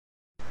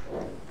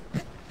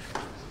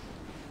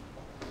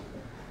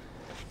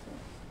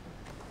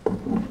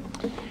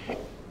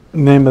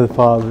In the name of the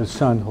Father, the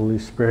Son, Holy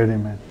Spirit,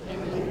 amen.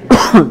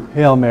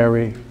 Hail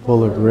Mary,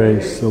 full of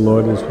grace, the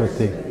Lord is with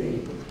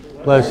thee.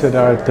 Blessed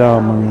art thou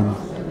among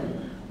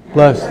women.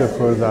 Blessed the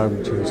fruit of thy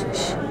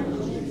Jesus.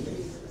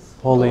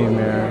 Holy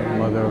Mary,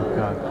 Mother of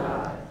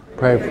God,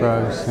 pray for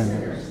us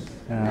sinners,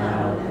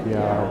 now and at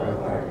the hour of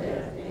our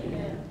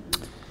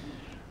death.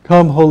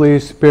 Come,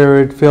 Holy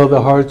Spirit, fill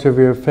the hearts of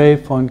your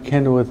faithful and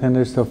kindle within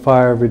us the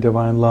fire of your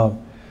divine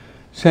love.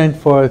 Send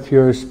forth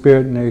your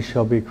Spirit, and they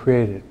shall be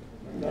created.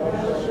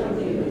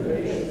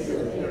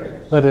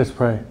 Let us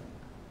pray.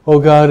 O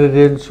God, that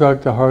did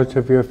instruct the hearts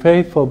of your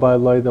faithful by the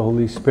light of the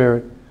Holy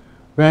Spirit,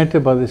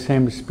 granted by the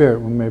same Spirit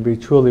we may be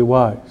truly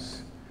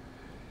wise,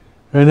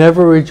 and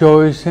ever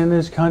rejoice in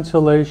his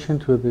consolation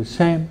through the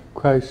same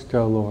Christ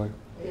our Lord.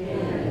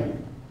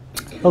 Amen.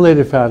 O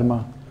Lady of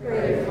Fatima,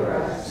 Pray for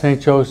us.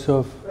 Saint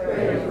Joseph,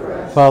 Pray for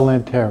us. Father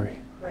Terry,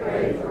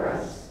 Pray for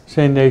us.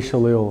 Saint Ignatius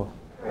Loyola,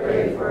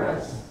 Pray for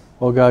us.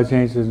 O God's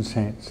angels and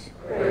saints.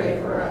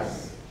 Pray for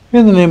us.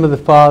 In the name of the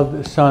Father,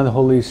 the Son, and the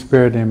Holy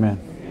Spirit, amen.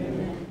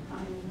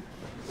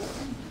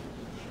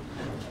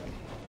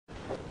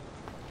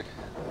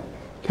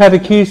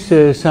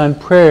 Catechesis on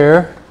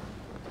prayer.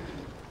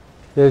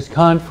 This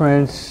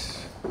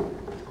conference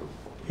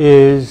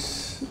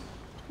is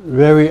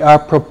very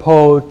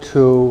apropos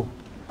to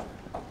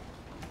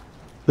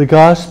the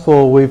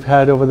gospel we've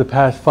had over the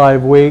past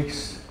 5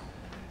 weeks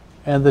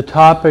and the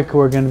topic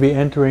we're going to be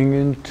entering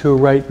into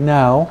right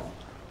now.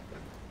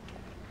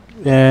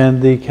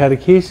 And the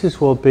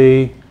catechesis will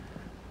be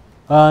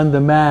on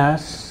the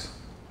Mass.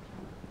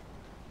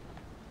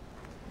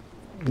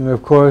 And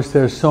of course,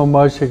 there's so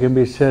much that can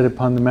be said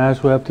upon the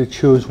Mass. We'll have to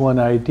choose one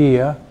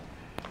idea.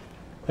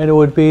 And it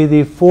would be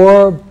the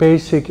 4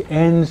 basic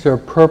ends or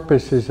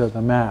purposes of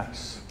the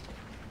Mass.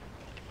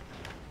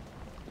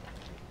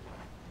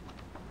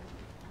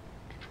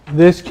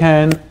 This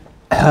can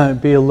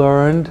be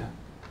learned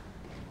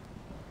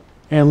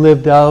and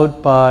lived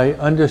out by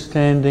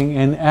understanding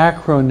an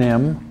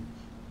acronym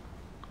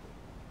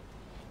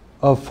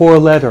of 4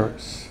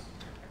 letters.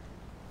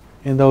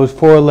 And those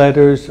 4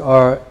 letters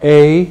are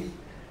A,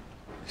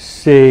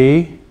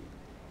 C,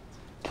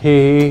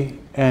 T,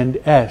 and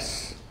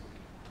S.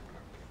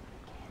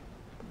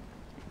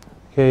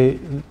 Okay,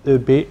 it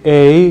would be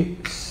A,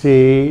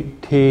 C,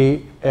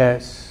 T,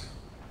 S.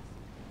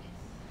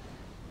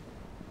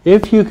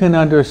 If you can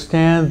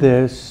understand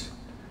this,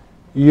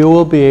 you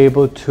will be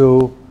able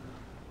to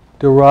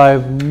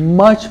derive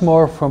much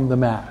more from the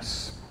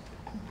Mass.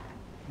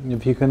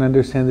 If you can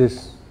understand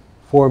this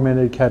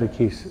 4-minute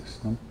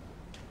catechesis. No?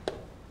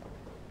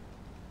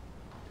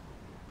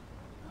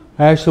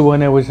 Actually,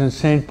 when I was in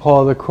St.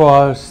 Paul the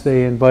Cross,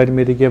 they invited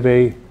me to give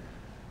a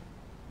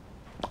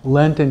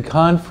Lenten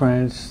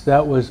conference.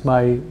 That was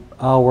my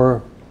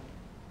hour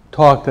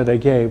talk that I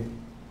gave.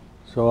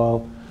 So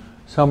I'll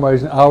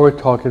summarize an hour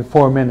talk in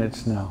 4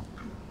 minutes now.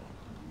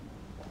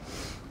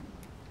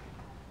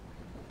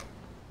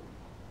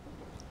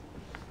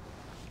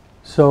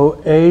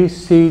 So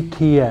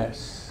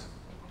ACTS.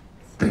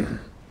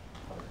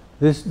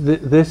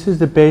 This is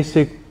the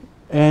basic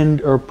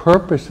end or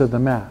purpose of the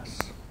Mass.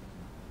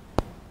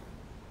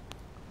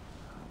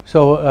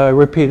 So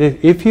repeat it.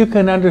 If you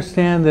can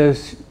understand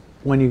this,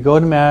 when you go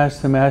to Mass,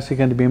 the Mass is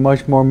going to be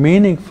much more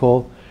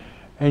meaningful,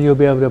 and you'll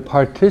be able to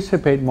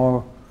participate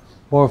more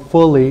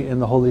fully in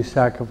the holy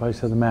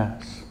sacrifice of the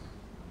Mass.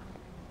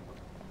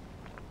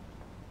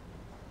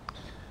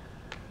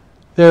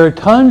 There are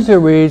tons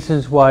of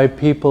reasons why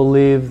people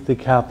leave the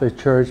Catholic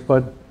Church,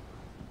 but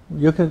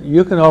you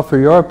can offer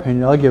your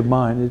opinion. I'll give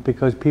mine. It's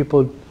because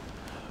people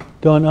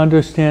don't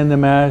understand the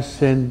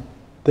Mass and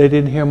they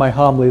didn't hear my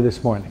homily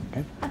this morning.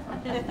 Okay?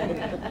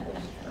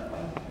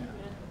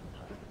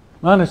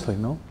 Honestly,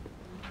 no.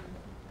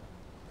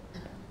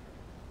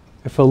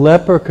 If a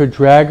leper could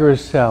drag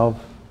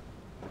herself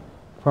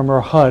from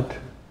her hut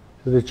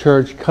to the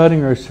church,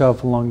 cutting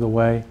herself along the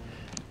way,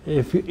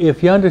 if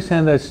you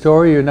understand that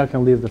story, you're not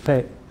going to leave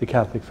the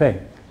Catholic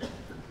faith.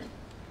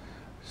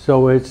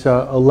 So it's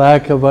a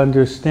lack of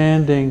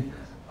understanding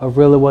of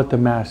really what the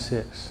Mass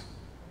is.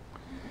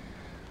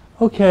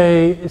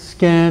 Okay,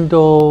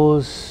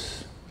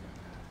 scandals,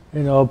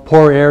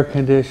 poor air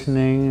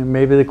conditioning, and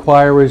maybe the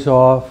choir is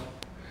off.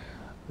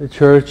 The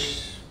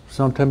church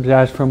sometimes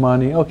asks for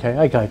money. Okay,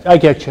 I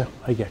get you.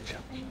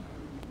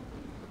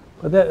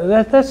 But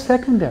that's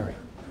secondary.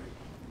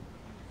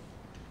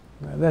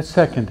 That's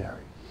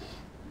secondary.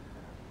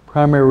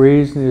 Primary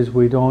reason is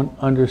we don't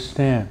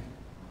understand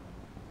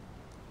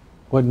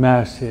what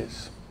Mass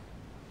is.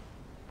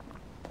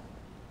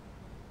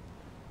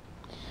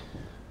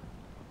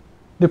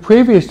 The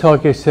previous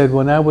talk I said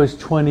when I was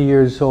 20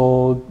 years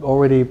old,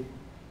 already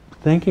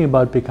thinking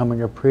about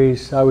becoming a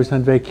priest, I was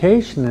on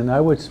vacation and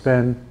I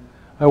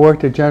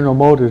worked at General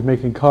Motors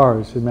making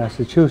cars in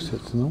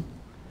Massachusetts.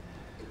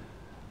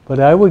 But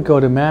I would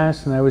go to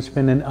Mass and I would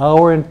spend an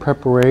hour in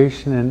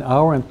preparation and an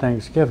hour in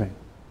Thanksgiving.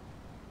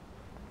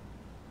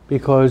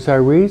 Because I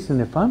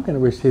reasoned if I'm going to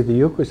receive the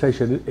Eucharist, I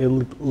should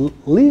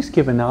at least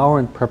give an hour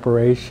in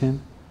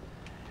preparation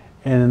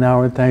and an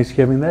hour in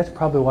Thanksgiving. That's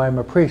probably why I'm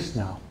a priest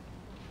now.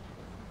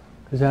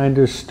 Because I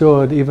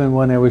understood, even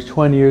when I was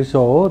 20 years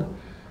old,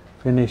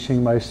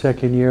 finishing my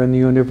second year in the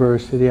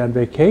university on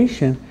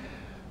vacation,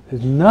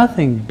 there's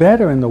nothing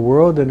better in the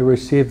world than to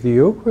receive the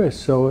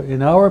Eucharist. So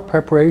an hour of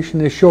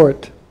preparation is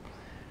short,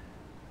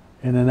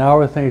 and an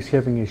hour of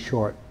Thanksgiving is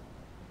short.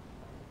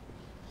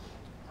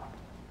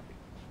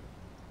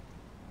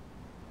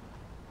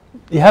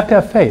 You have to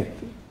have faith.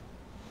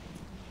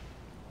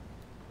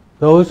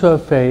 Those who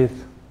have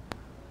faith,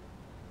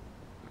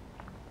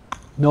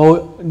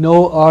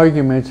 no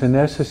arguments are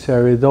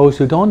necessary. Those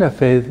who don't have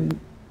faith,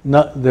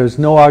 there's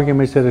no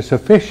arguments that are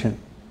sufficient.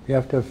 You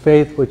have to have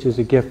faith, which is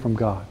a gift from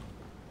God.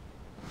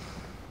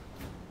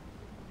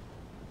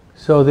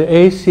 So the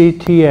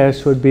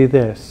ACTS would be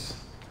this.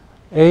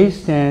 A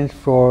stands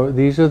for,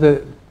 these are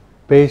the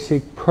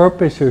basic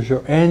purposes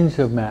or ends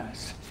of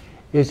Mass,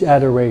 is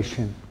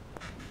adoration.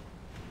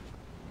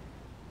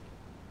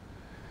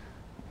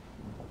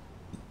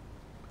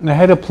 And I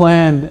had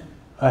planned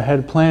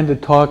to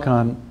talk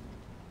on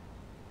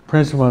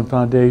Principle and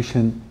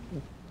Foundation,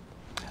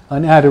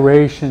 on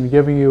adoration,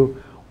 giving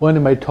you one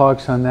of my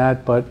talks on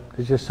that, but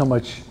there's just so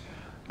much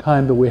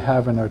time that we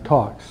have in our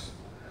talks.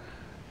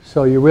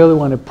 So you really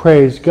want to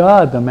praise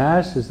God. The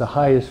Mass is the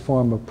highest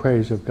form of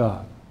praise of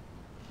God.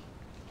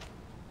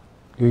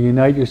 You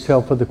unite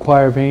yourself with the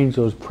choir of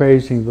angels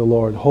praising the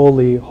Lord.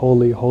 Holy,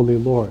 holy, holy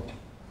Lord.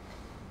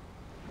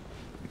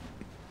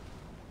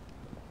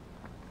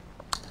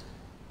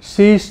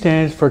 C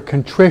stands for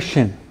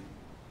contrition.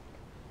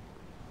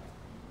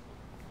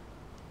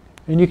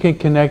 And you can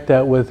connect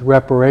that with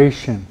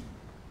reparation.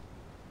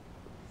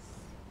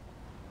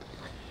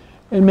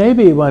 And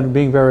maybe, when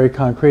being very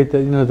concrete,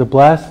 that the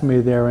blasphemy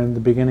there in the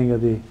beginning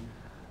of the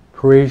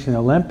Parisian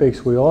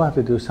Olympics, we all have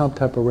to do some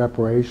type of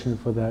reparation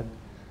for that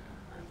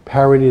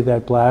parody of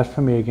that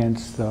blasphemy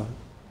against the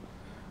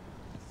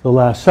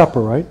Last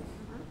Supper, right?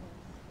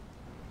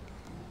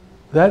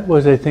 That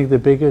was, I think, the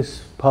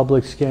biggest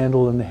public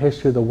scandal in the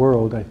history of the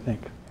world, I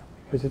think.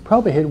 Because it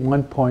probably hit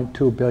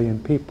 1.2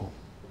 billion people.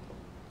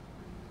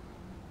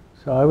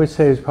 So I would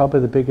say it's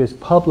probably the biggest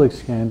public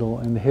scandal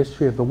in the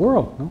history of the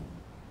world, no?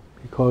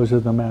 Because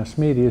of the mass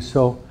media.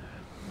 So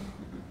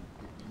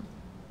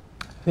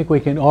I think we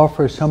can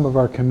offer some of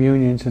our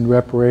communions in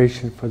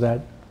reparation for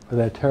that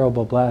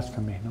terrible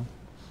blasphemy, no?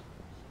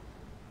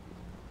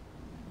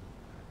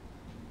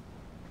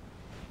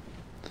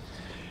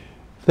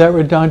 If that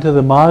were done to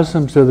the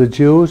Muslims or the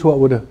Jews, what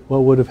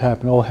would have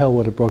happened? All hell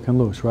would have broken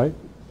loose, right?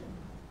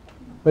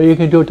 But you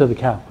can do it to the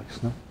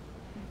Catholics, no?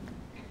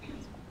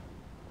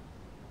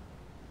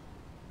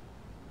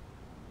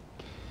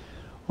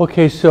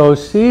 Okay, so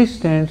C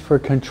stands for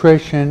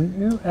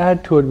contrition.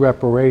 Add to it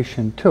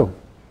reparation too,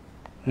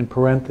 in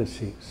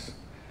parentheses.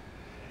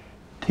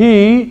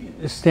 T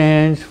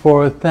stands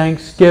for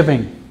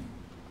thanksgiving.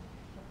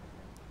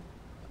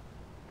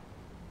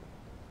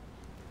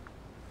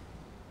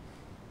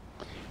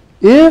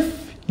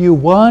 If you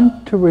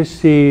want to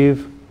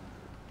receive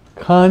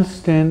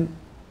constant,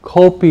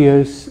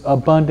 copious,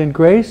 abundant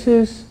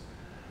graces,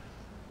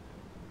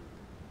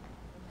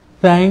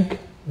 thank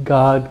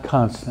God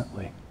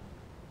constantly.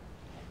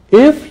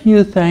 If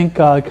you thank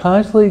God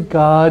constantly,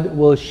 God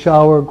will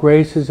shower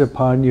graces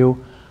upon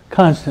you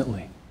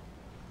constantly.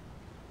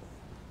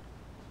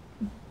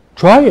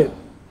 Try it.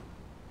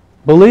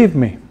 Believe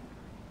me.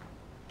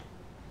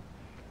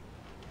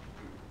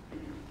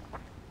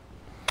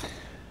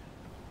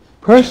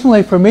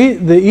 Personally, for me,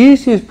 the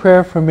easiest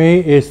prayer for me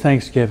is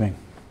thanksgiving.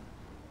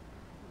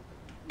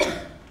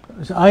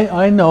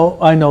 I know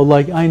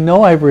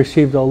I've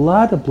received a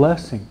lot of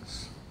blessings.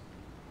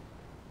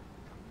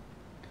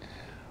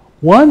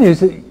 One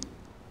is,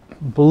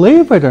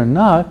 believe it or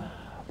not,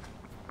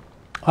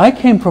 I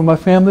came from a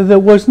family that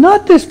was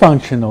not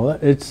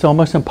dysfunctional. It's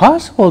almost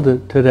impossible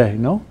today,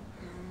 no?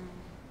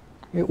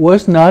 It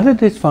was not a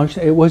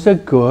dysfunction. It was a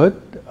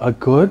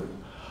good,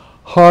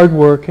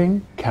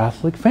 hard-working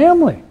Catholic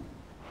family.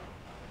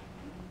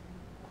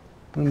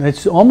 And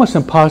it's almost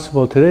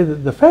impossible today.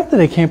 The fact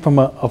that I came from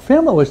a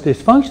family that was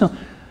dysfunctional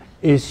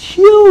is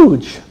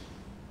huge.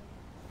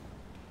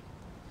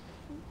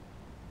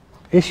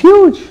 It's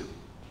huge.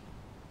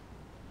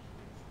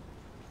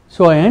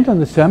 So I entered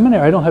the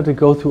seminary. I don't have to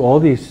go through all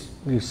these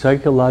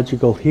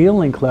psychological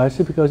healing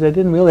classes because I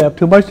didn't really have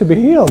too much to be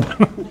healed.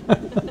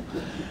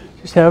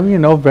 Just have,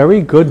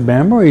 very good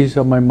memories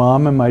of my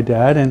mom and my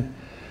dad, and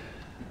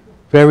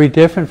very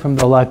different from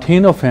the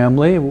Latino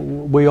family.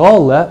 We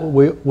all left.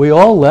 We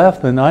all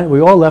left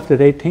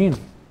at 18.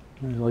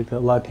 Like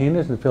the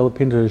Latinos and the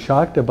Filipinos are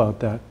shocked about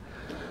that.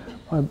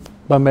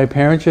 But my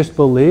parents just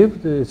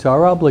believed it's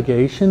our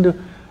obligation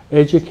to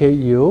educate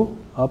you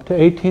up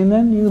to 18.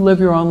 Then you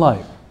live your own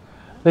life.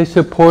 They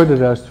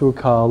supported us through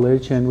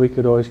college, and we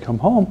could always come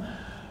home.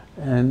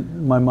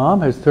 And my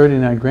mom has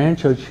 39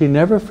 grandchildren. She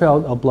never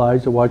felt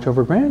obliged to watch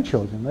over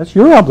grandchildren. That's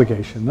your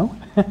obligation, no?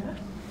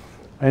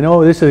 I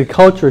know this is a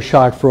culture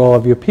shock for all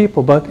of you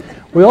people, but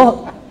we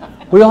all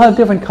have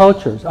different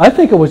cultures. I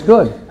think it was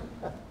good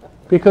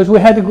because we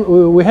had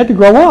to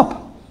grow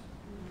up.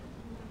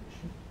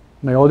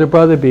 My older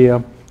brother be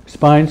a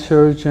spine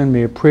surgeon,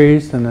 be a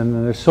priest, and then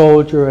a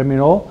soldier. I mean,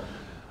 all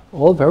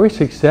very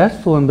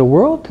successful in the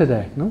world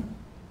today. No?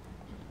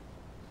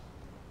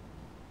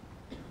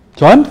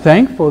 So I'm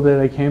thankful that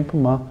I came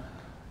from a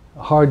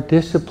hard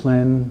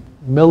discipline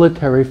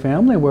military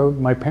family where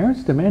my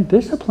parents demand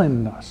discipline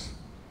in us.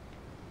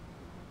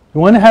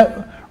 You want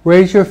to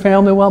raise your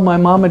family well? My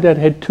mom and dad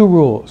had 2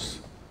 rules.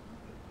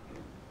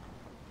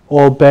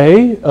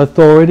 Obey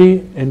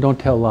authority and don't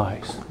tell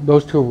lies.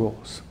 Those 2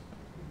 rules.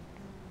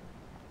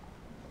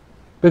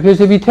 Because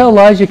if you tell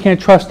lies, you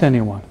can't trust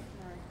anyone.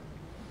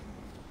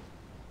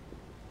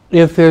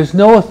 If there's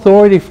no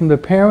authority from the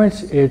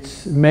parents,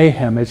 it's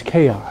mayhem, it's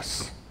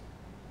chaos.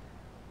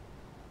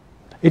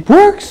 It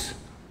works.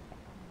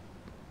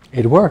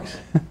 It works.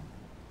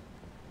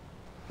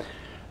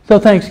 So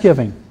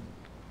Thanksgiving.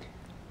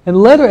 And the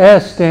letter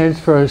S stands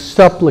for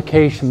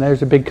supplication.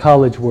 There's a big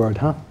college word,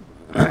 huh?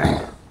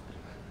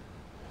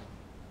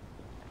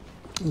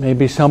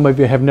 Maybe some of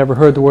you have never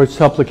heard the word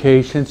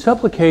supplication.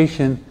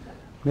 Supplication,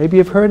 maybe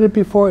you've heard it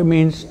before, it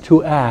means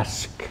to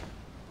ask.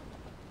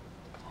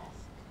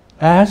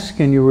 Ask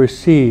and you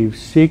receive.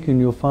 Seek and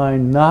you'll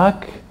find.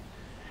 Knock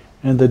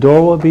and the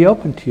door will be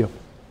open to you.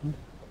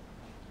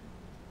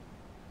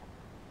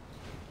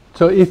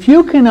 So if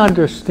you can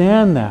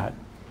understand that,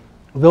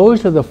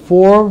 those are the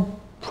 4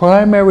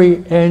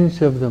 primary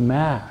ends of the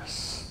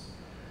Mass.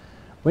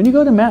 When you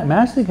go to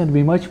Mass is going to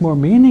be much more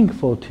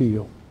meaningful to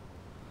you.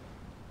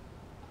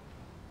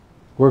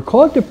 We're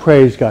called to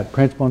praise God,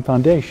 principle and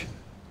foundation.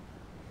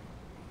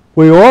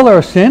 We all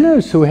are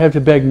sinners who have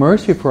to beg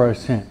mercy for our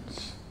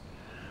sins.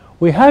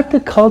 We have to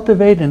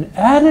cultivate an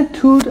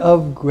attitude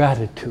of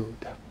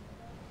gratitude.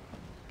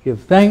 Give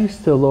thanks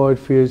to the Lord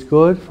for His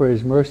good, for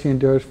His mercy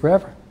endures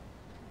forever.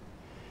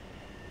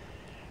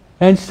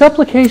 And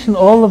supplication,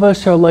 all of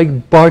us are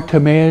like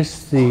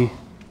Bartimaeus, the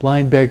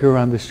blind beggar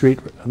on the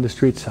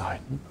street side.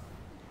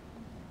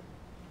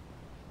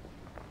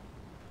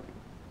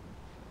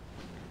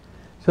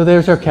 So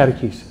there's our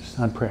catechesis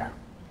on prayer.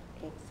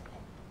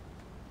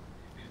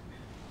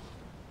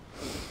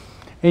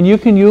 And you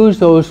can use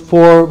those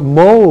 4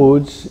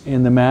 modes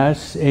in the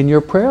Mass in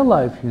your prayer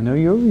life. You know,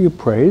 you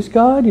praise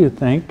God, you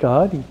thank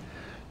God, you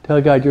tell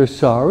God you're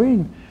sorry,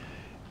 and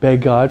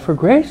beg God for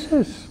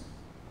graces.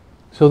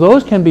 So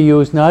those can be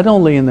used not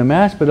only in the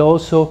Mass, but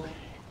also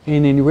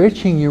in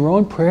enriching your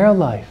own prayer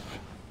life.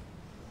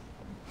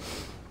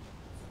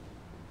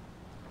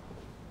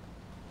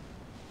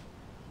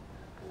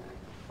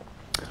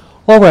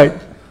 All right.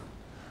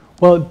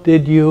 Well,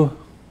 did you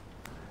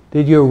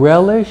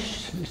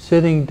relish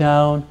sitting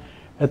down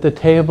at the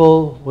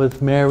table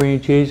with Mary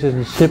and Jesus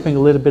and sipping a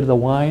little bit of the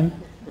wine?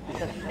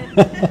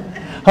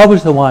 How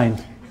was the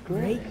wine?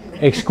 Great.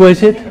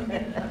 Exquisite?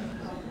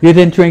 You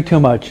didn't drink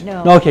too much?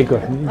 No. Okay,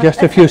 good.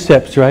 Just a few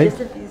sips, right?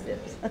 Just a few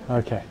sips.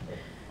 Okay.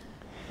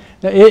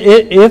 Now,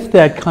 if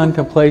that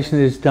contemplation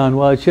is done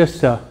well, it's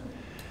just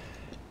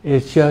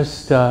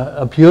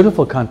a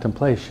beautiful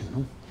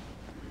contemplation.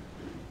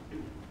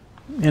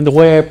 And the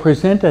way I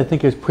present it, I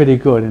think, is pretty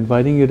good,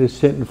 inviting you to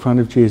sit in front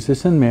of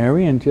Jesus and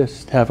Mary and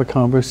just have a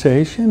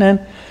conversation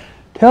and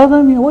tell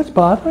them, what's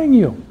bothering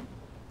you.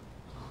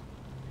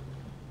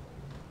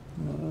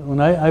 When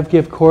I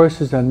give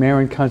courses on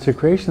Marian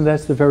consecration,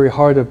 that's the very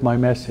heart of my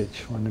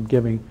message when I'm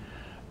giving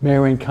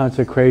Marian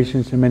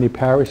consecrations in many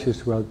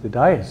parishes throughout the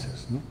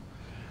diocese.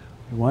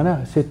 We want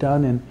to sit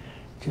down and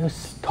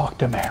just talk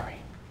to Mary.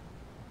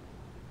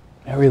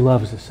 Mary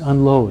loves us.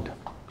 Unload.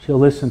 She'll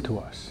listen to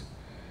us.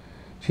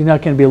 She's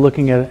not going to be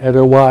looking at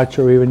her watch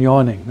or even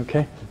yawning,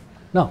 okay?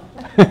 No.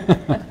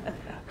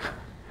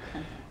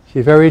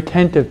 She's very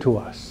attentive to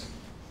us.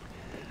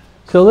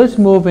 So let's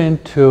move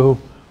into,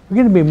 we're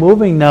going to be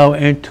moving now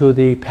into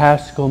the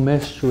Paschal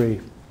Mystery.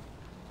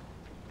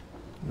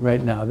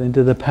 Right now,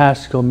 into the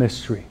Paschal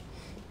Mystery.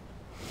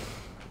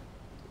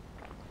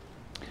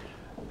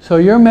 So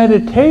your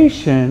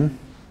meditation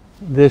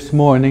this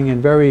morning,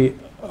 and very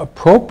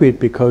appropriate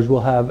because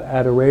we'll have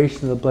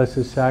adoration of the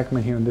Blessed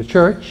Sacrament here in the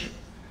church.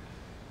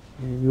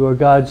 You are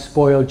God's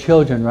spoiled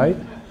children, right?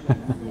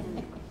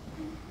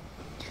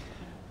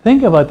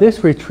 Think about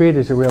this retreat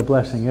as a real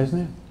blessing,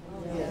 isn't it?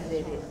 Yes,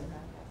 it is.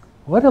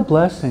 What a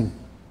blessing.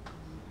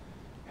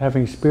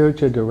 Having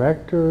spiritual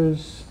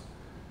directors,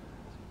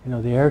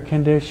 the air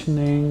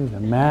conditioning, the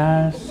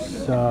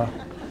Mass,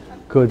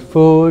 good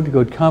food,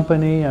 good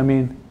company. I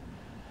mean,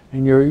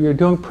 and you're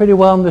doing pretty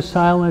well in the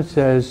silence,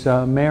 as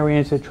Mary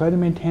Ann said, try to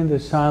maintain the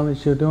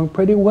silence. You're doing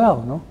pretty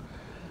well, no?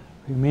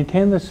 You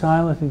maintain the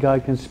silence and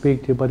God can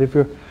speak to you. But if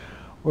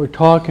we're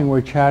talking,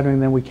 we're chattering,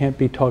 then we can't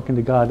be talking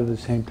to God at the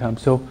same time.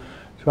 So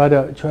try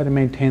to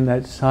maintain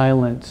that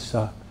silence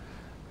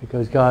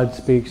because God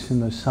speaks in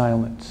the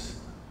silence.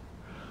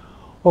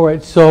 All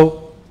right,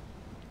 so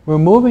we're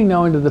moving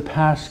now into the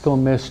Paschal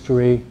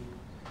Mystery.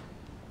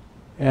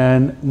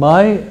 And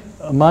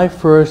my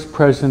first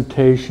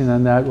presentation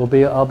on that will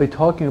be, I'll be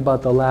talking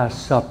about the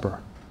Last Supper.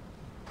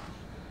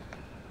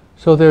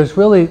 So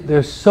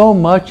there's so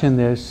much in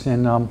this,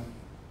 and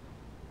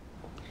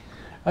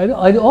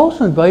I'd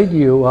also invite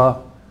you,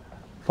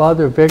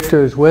 Father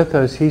Victor is with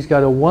us. He's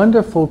got a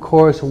wonderful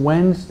course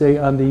Wednesday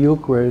on the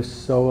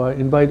Eucharist, so I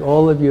invite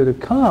all of you to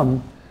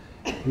come.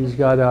 He's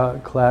got a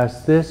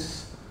class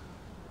this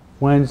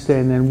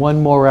Wednesday and then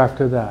one more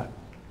after that.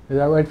 Is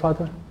that right,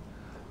 Father?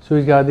 So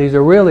he's got, these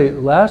are really,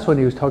 last one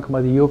he was talking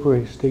about the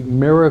Eucharistic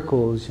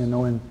miracles, you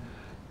know, and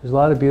there's a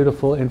lot of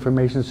beautiful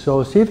information.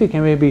 So see if you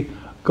can maybe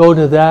go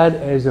to that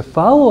as a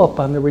follow-up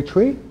on the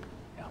retreat.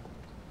 Yeah.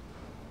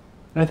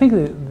 And I think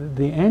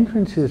the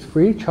entrance is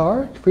free of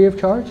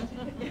charge?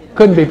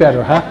 Couldn't be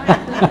better, huh?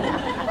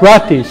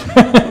 Gratis.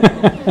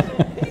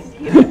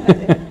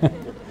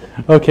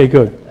 Okay,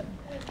 good.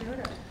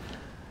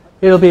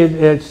 It'll be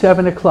at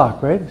 7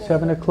 o'clock, right?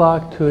 7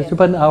 o'clock to, it's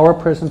about an hour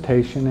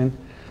presentation. And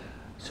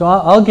so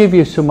I'll give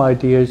you some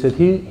ideas that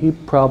he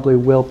probably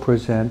will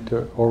present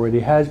or already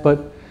has.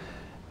 But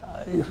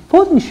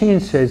Fulton Sheen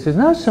says it's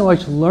not so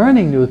much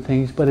learning new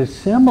things, but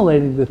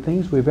assimilating the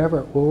things we've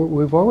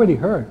already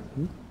heard.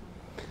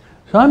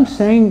 So I'm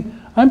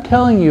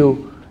telling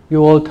you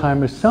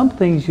old-timers, some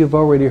things you've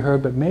already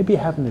heard, but maybe you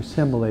haven't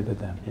assimilated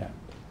them yet.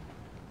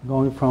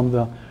 Going from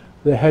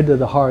the head to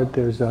the heart,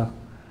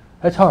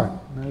 that's hard.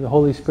 The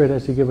Holy Spirit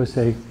has to give us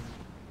a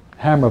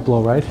hammer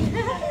blow, right?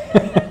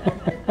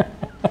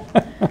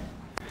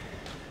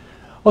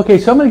 Okay,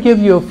 so I'm going to give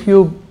you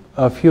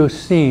a few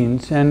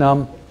scenes, and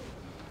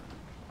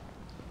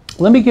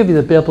let me give you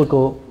the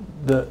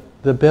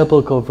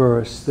biblical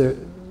verse.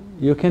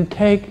 You can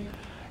take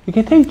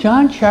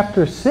John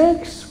chapter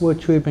 6,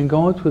 which we've been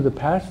going through the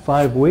past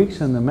 5 weeks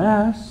in the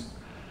Mass,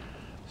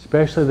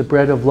 especially the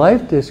Bread of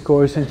Life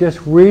discourse, and just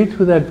read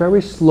through that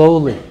very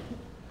slowly.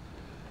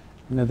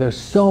 You know, there's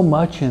so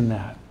much in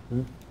that.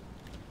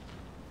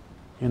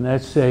 And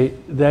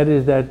that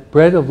is that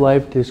Bread of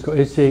Life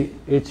discourse.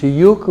 It's a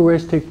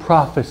Eucharistic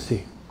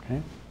prophecy.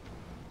 Okay?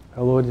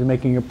 Our Lord is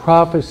making a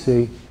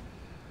prophecy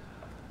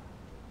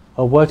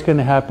of what's going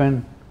to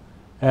happen.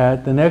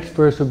 The next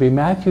verse will be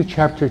Matthew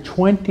chapter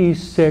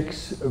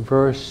 26,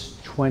 verse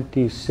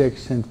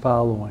 26 and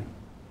following.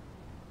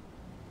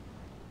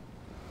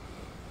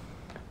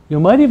 You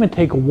might even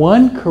take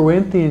 1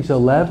 Corinthians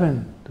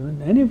 11. Do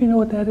any of you know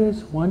what that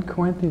is? 1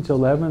 Corinthians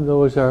 11.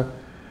 Those are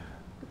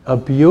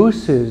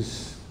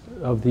abuses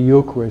of the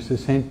Eucharist.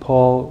 As St.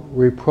 Paul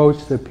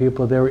reproached the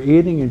people. They were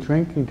eating and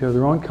drinking to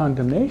their own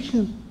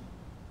condemnation.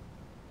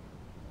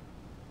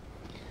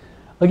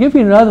 I'll give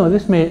you another one.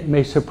 This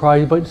may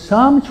surprise you, but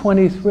Psalm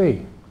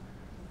 23.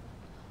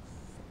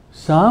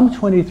 Psalm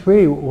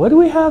 23, what do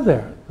we have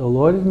there? The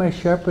Lord is my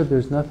shepherd,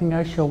 there's nothing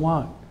I shall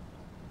want.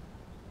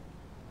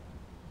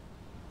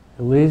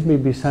 He leads me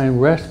beside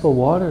restful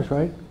waters,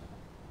 right?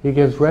 He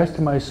gives rest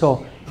to my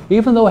soul.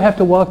 Even though I have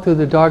to walk through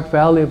the dark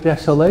valley of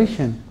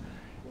desolation,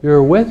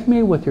 you're with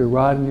me with your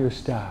rod and your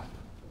staff.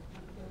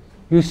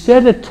 You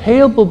set a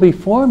table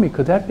before me.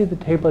 Could that be the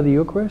table of the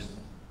Eucharist?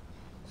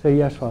 Say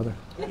yes, Father.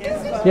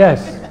 Yes, Father.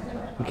 Yes.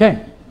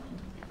 Okay.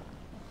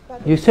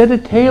 You set a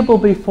table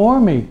before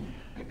me.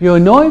 You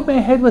anoint my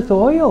head with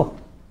oil.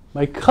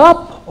 My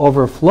cup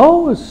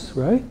overflows,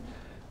 right?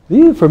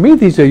 For me,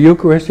 these are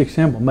Eucharistic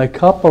symbols. My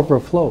cup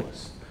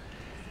overflows.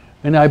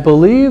 And I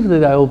believe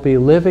that I will be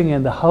living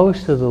in the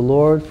house of the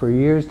Lord for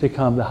years to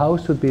come. The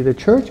house would be the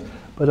church,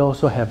 but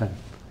also heaven.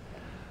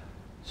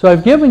 So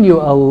I've given you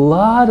a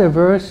lot of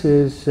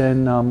verses,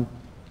 and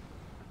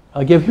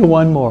I'll give you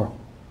one more.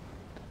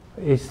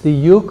 It's the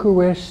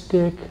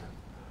Eucharistic,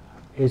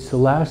 it's the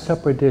Last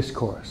Supper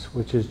Discourse,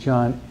 which is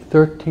John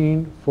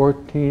 13,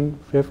 14,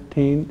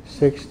 15,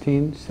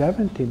 16,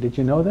 17. Did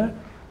you know that?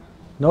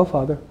 No,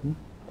 Father.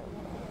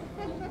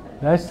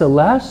 That's the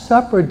Last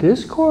Supper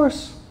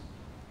Discourse.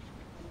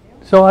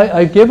 So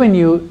I've given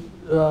you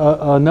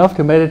enough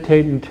to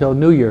meditate until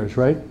New Year's,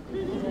 right?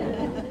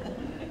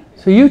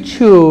 So you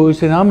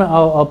choose, and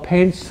I'll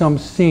paint some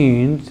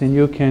scenes, and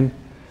you can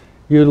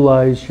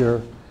utilize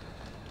your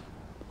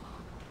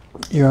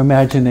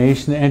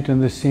imagination to enter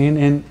the scene.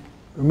 And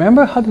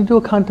remember how to do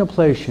a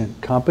contemplation.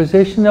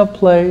 Composition of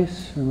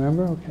place,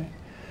 remember? Okay.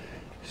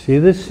 See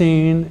the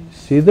scene,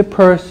 see the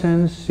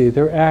persons, see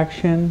their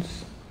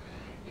actions,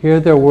 hear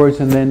their words,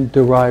 and then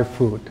derive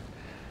fruit.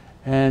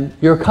 And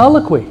your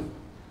colloquy.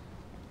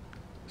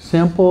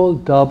 Simple,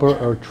 double,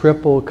 or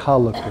triple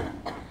colloquy.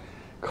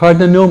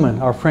 Cardinal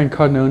Newman, our friend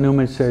Cardinal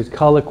Newman says,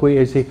 colloquy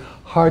is a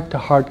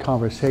heart-to-heart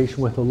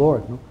conversation with the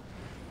Lord.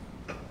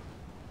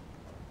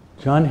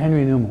 John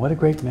Henry Newman, what a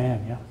great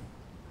man, yeah.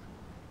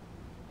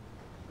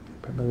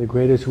 Probably the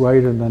greatest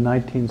writer in the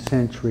 19th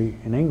century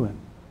in England.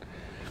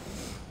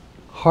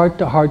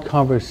 Heart-to-heart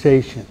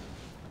conversation.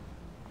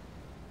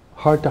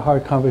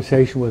 Heart-to-heart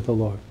conversation with the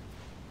Lord.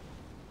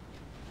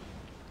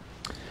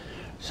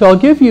 So I'll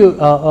give you,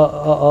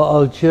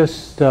 I'll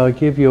just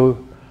give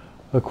you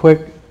a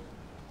quick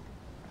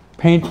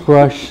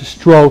paintbrush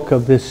stroke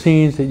of the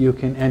scenes that you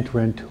can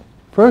enter into.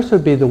 First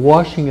would be the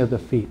washing of the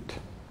feet.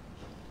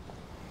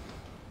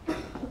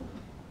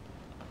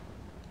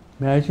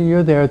 Imagine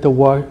you're there at the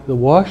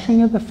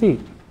washing of the feet.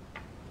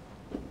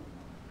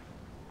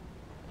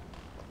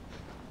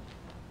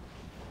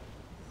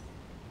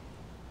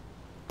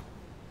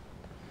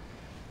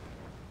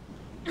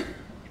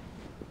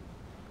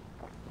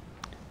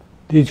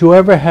 Did you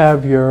ever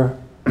have your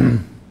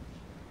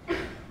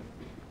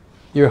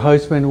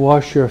husband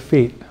wash your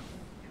feet?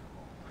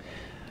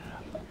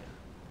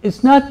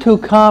 It's not too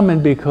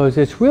common because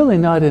it's really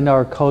not in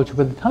our culture.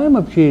 But at the time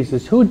of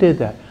Jesus, who did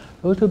that?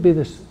 That would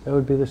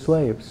be the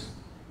slaves.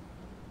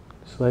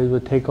 Slaves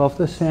would take off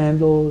the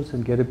sandals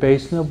and get a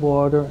basin of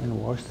water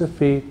and wash the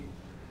feet.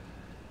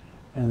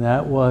 And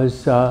that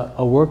was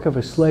a work of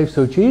a slave.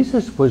 So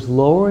Jesus was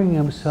lowering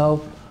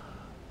himself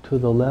to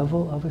the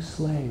level of a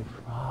slave.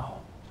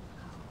 Wow.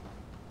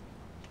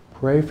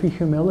 Pray for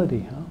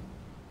humility, huh?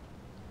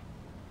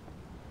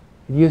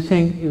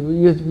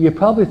 You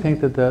probably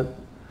think that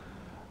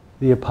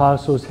the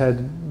apostles had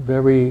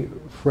very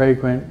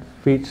fragrant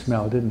feet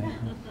smell, didn't they?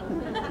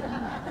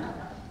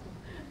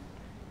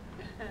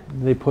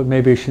 They put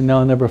maybe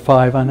Chanel No.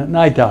 5 on it. No,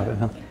 I doubt it.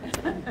 Huh?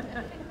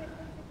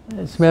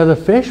 It smelled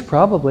of fish,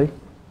 probably.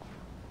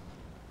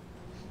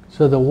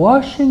 So the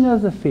washing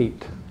of the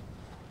feet.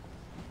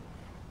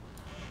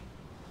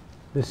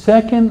 The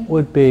second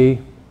would be,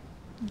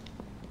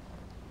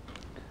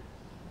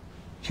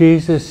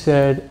 Jesus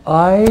said,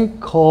 I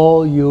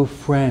call you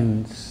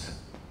friends.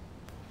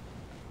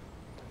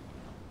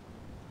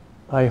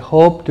 I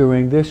hope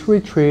during this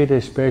retreat,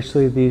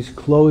 especially these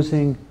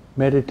closing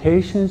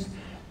meditations,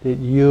 that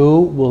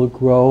you will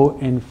grow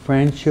in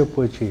friendship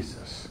with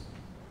Jesus.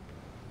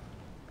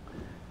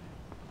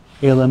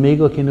 El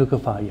amigo que nunca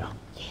falla.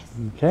 Yes.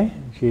 Okay?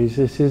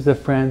 Jesus is the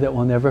friend that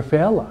will never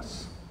fail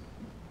us.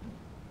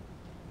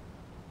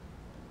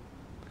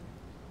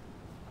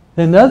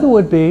 Another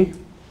would be,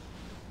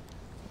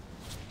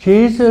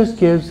 Jesus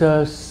gives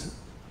us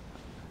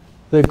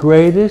the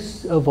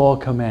greatest of all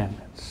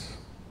commandments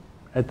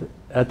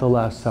at the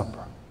Last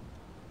Supper.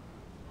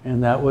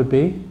 And that would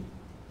be,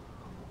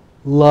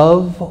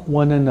 love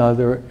one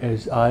another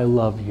as I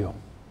love you.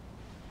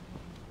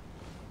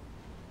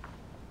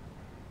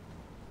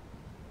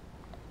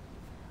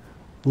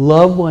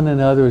 Love one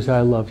another as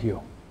I love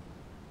you.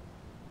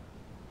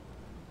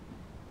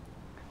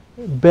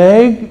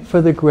 Beg for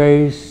the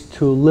grace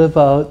to live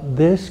out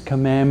this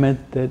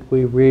commandment that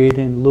we read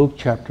in Luke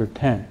chapter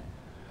 10.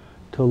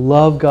 To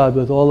love God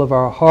with all of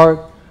our heart,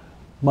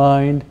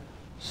 mind,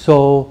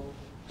 soul,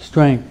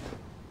 strength.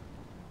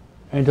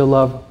 And to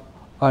love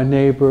our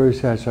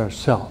neighbors as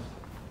ourselves.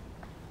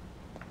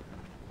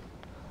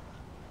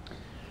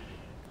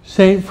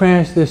 St.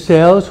 Francis de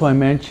Sales, who I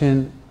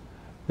mentioned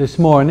this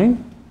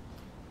morning,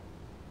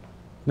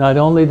 not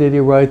only did he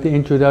write the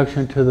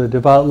introduction to the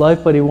devout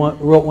life, but he wrote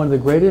one of the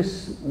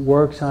greatest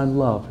works on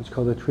love. It's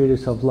called the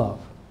Treatise of Love.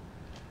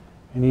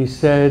 And he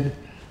said,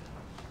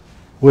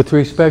 with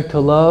respect to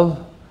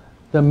love,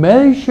 the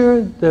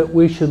measure that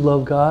we should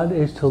love God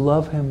is to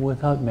love Him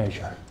without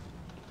measure.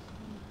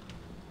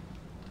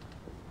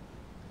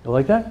 You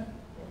like that?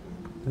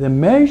 The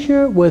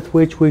measure with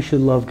which we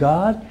should love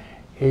God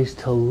is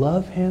to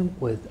love Him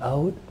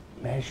without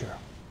measure.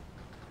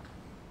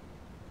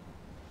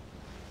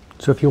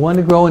 So if you want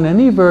to grow in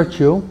any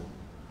virtue,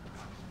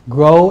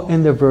 grow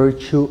in the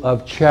virtue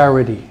of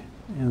charity,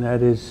 and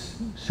that is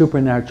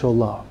supernatural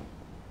love.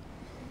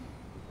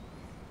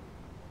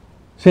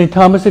 St.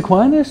 Thomas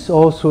Aquinas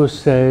also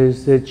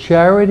says that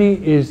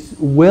charity is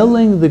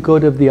willing the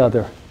good of the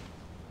other.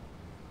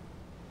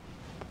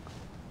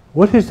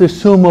 What is the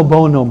summa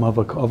bonum of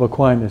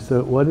Aquinas?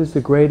 What is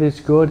the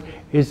greatest good?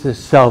 Is the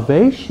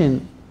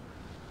salvation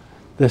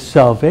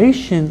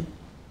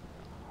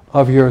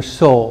of your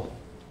soul.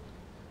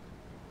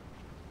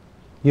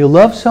 You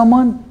love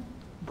someone,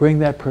 bring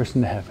that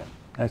person to heaven.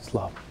 That's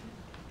love.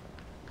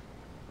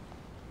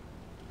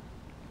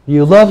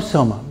 You love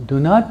someone, do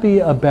not be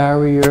a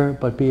barrier,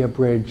 but be a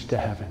bridge to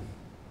heaven.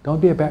 Don't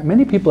be a barrier.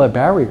 Many people are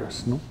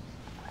barriers, no?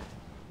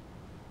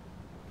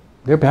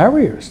 They're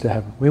barriers to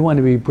heaven. We want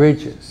to be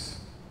bridges.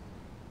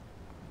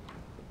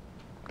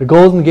 The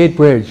Golden Gate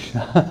Bridge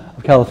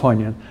of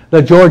California,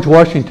 the George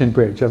Washington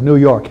Bridge of New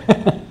York.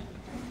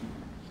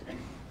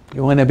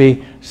 You want to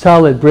be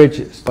solid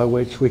bridges by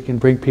which we can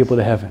bring people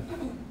to heaven.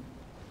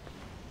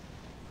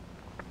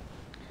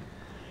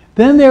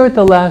 Then there at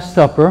the Last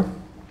Supper,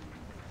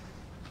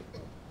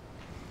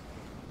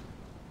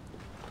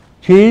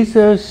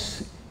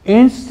 Jesus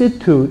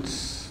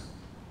institutes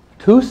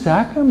two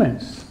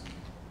sacraments.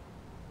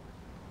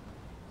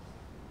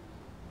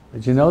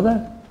 Did you know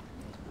that?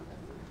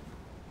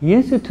 He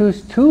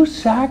institutes two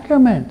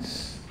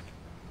sacraments.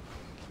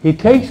 He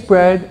takes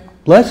bread,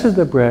 blesses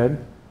the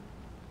bread,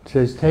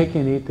 says, take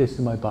and eat, this is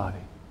my body.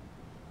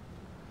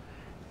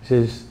 He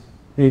says,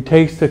 he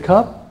takes the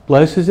cup,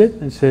 blesses it,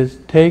 and says,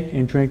 take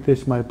and drink,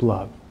 this is my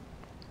blood.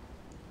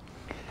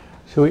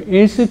 So he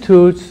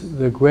institutes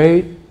the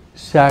great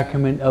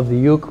sacrament of the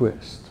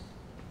Eucharist.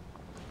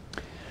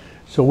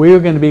 So we are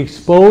going to be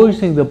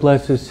exposing the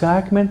Blessed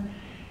Sacrament,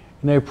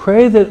 and I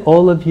pray that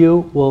all of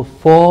you will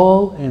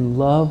fall in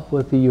love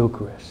with the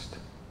Eucharist.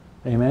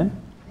 Amen?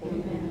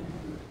 Amen.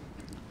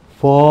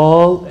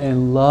 Fall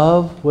in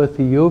love with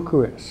the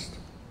Eucharist.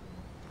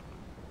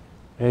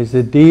 As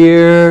the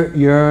deer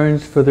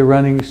yearns for the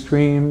running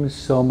streams,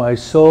 so my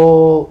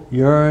soul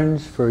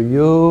yearns for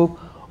you,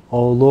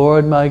 O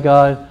Lord my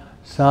God.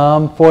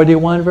 Psalm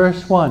 41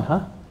 verse 1,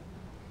 huh?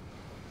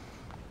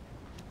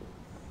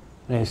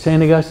 And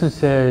St. Augustine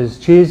says,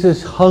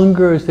 Jesus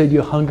hungers that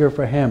you hunger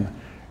for him.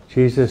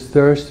 Jesus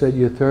thirsts that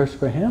you thirst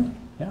for him.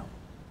 Yeah.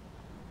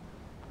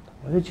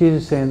 What did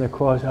Jesus say on the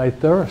cross? I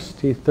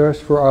thirst. He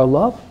thirsts for our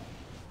love.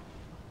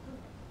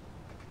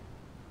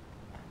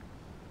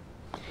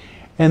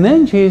 And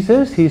then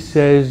Jesus, he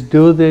says,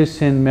 do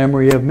this in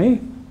memory of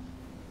me,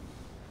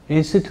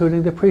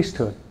 instituting the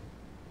priesthood.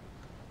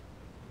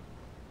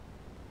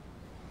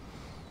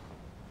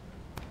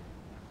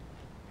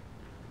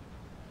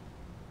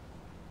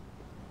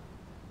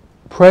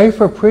 Pray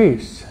for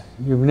priests.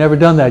 You've never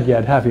done that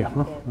yet, have you?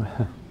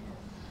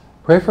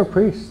 Pray for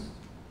priests.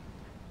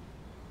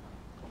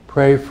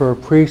 Pray for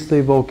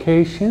priestly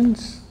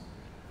vocations.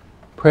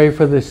 Pray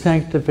for the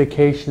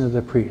sanctification of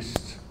the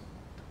priests.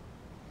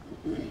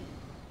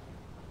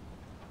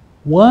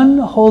 One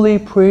holy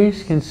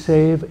priest can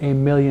save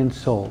 1,000,000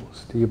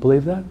 souls. Do you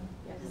believe that?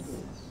 Yes.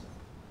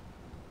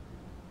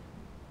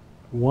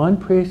 One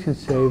priest can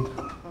save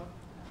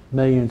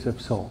millions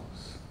of souls.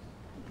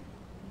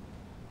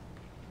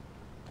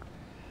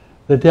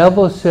 The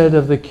devil said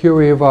of the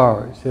Curé of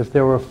Ars, if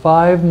there were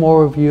 5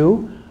 more of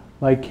you,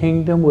 my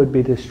kingdom would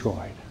be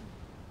destroyed.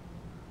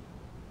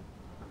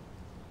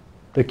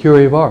 The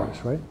Curé of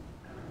Ars, right?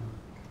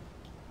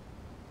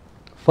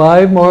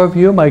 5 more of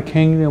you, my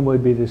kingdom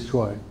would be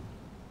destroyed.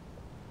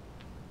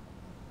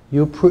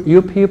 You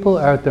people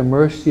are at the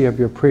mercy of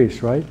your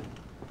priests, right?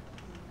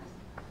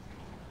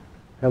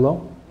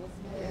 Hello?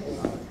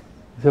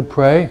 So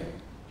pray.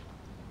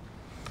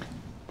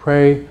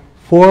 Pray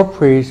for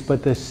priests,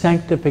 but the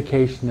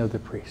sanctification of the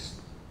priests.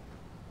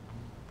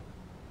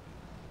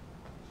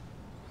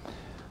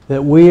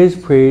 That we as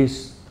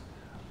priests,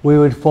 we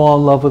would fall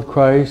in love with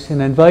Christ,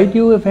 and invite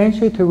you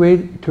eventually to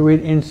read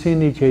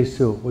Insigne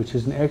Jesu, which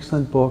is an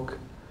excellent book,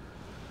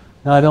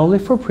 not only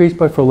for priests,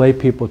 but for lay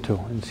people too,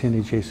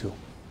 Insigne Jesu.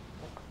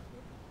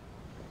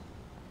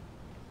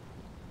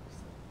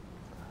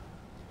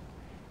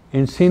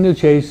 Insigne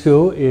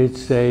Jesu,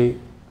 it's a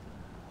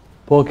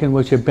book in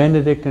which a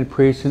Benedictine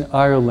priest in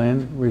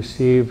Ireland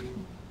received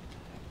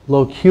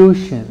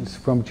locutions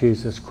from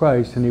Jesus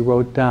Christ, and he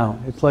wrote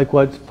down. It's like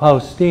what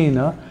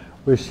Faustina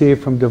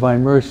received from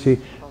Divine Mercy,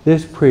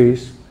 this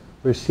priest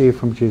received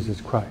from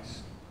Jesus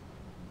Christ.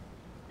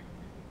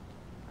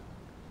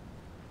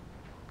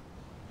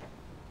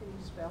 Can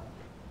you spell?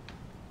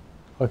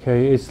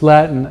 Okay, it's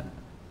Latin,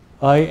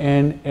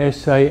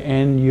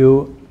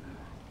 INSINUJESU.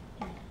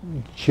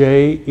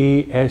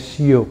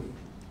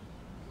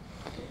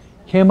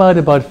 Came out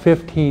about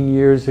 15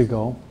 years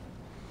ago.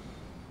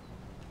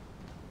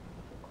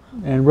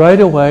 And right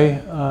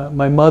away,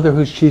 my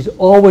mother, she's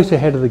always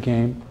ahead of the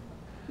game,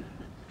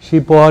 she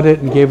bought it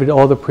and gave it to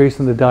all the priests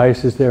in the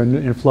diocese there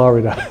in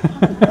Florida.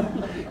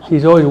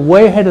 She's always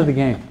way ahead of the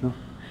game. No?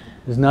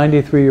 This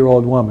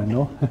 93-year-old woman,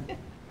 no?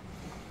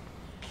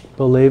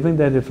 Believing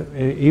that if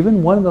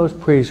even one of those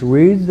priests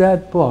reads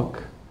that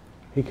book,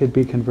 he could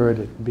be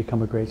converted and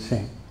become a great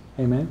saint.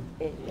 Amen?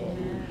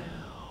 Amen.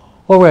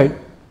 All right.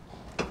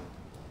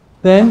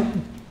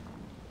 Then,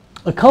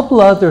 a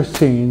couple other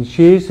scenes.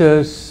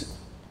 Jesus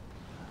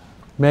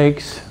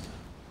makes,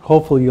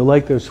 hopefully you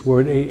like this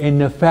word, a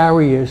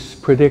nefarious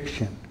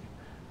prediction.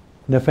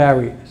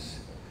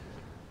 Nefarious.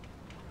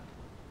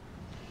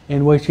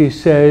 In which he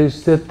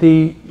says that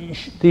the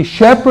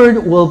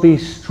shepherd will be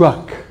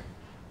struck,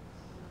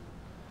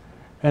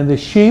 and the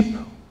sheep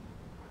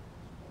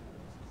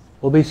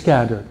will be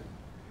scattered,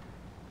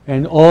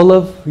 and all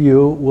of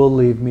you will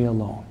leave me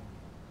alone.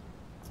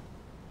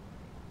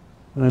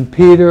 And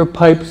Peter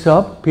pipes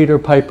up, Peter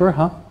Piper,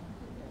 huh?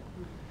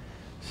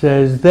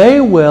 Says, they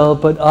will,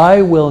 but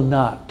I will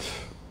not,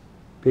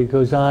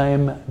 because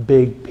I'm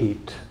Big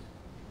Pete.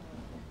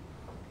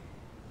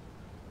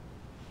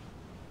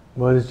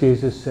 What does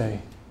Jesus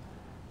say?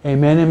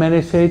 Amen, amen,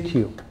 I say to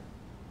you,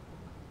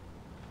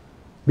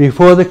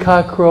 before the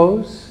cock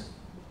crows,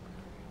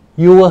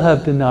 you will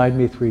have denied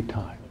me 3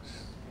 times.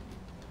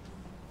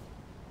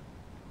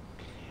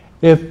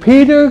 If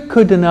Peter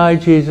could deny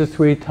Jesus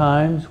 3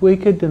 times, we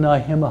could deny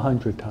him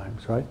 100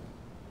 times, right?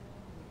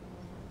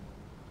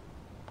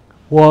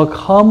 Walk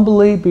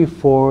humbly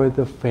before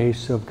the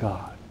face of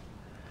God.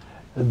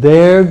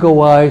 There go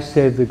I,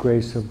 save the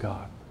grace of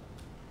God.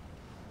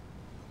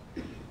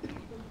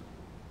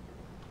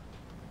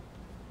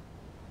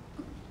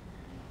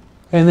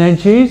 And then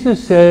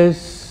Jesus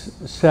says,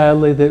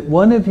 sadly, that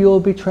one of you will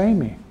betray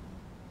me.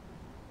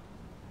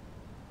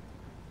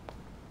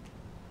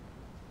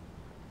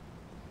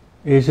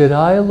 Is it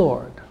I,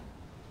 Lord?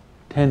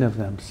 10 of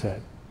them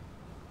said.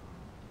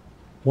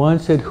 One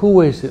said,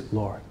 who is it,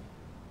 Lord?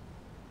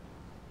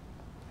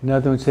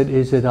 Another one said,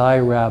 is it I,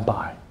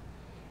 Rabbi?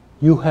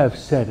 You have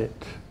said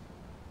it.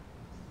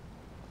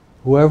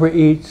 Whoever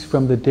eats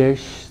from the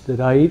dish that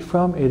I eat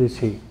from, it is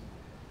he.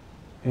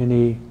 And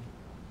he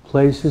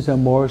places a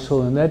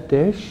morsel in that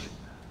dish.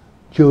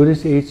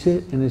 Judas eats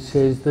it, and it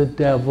says, the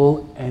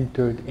devil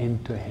entered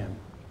into him.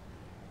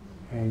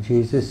 And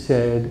Jesus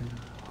said,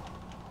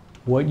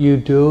 What you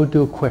do,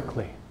 do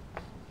quickly.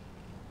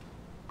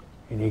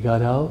 And he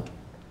got out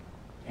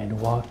and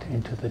walked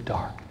into the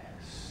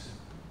darkness.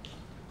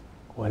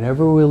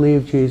 Whenever we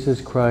leave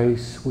Jesus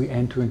Christ, we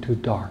enter into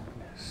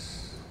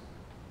darkness.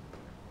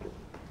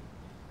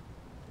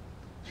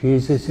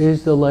 Jesus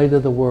is the light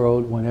of the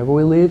world. Whenever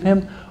we leave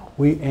him,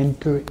 we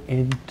enter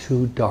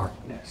into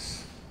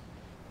darkness.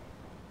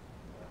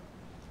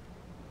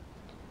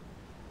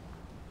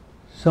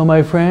 So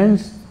my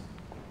friends,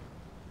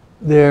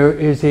 there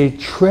is a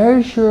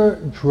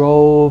treasure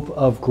trove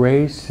of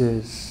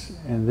graces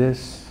in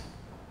this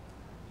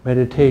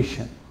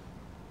meditation,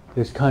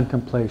 this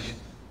contemplation.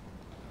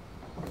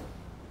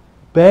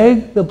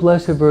 Beg the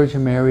Blessed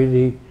Virgin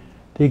Mary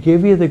to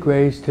give you the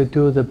grace to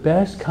do the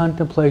best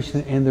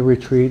contemplation in the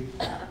retreat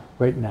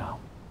right now.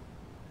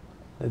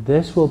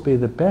 This will be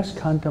the best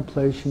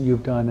contemplation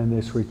you've done in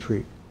this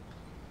retreat.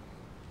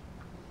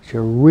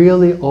 You're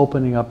really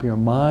opening up your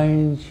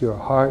minds, your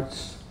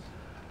hearts,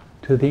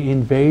 to the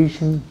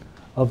invasion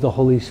of the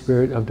Holy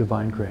Spirit of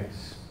divine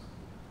grace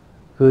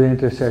through the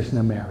intercession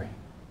of Mary.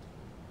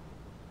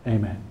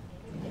 Amen.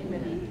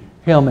 Amen.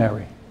 Hail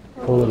Mary,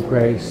 full of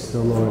grace, the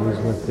Lord is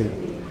with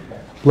thee.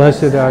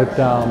 Blessed art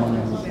thou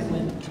among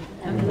women,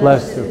 and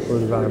blessed the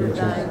fruit of thy womb,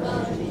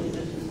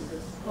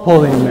 Jesus.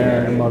 Holy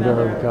Mary,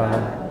 Mother of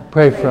God,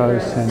 pray for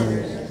us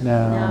sinners,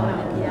 now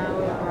and at the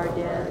hour of our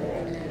death.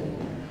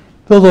 Amen.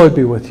 The Lord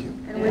be with you.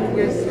 And with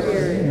your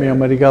spirit. May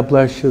Almighty God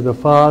bless you, the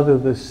Father,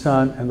 the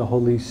Son, and the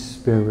Holy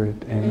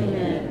Spirit. Amen.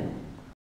 Amen.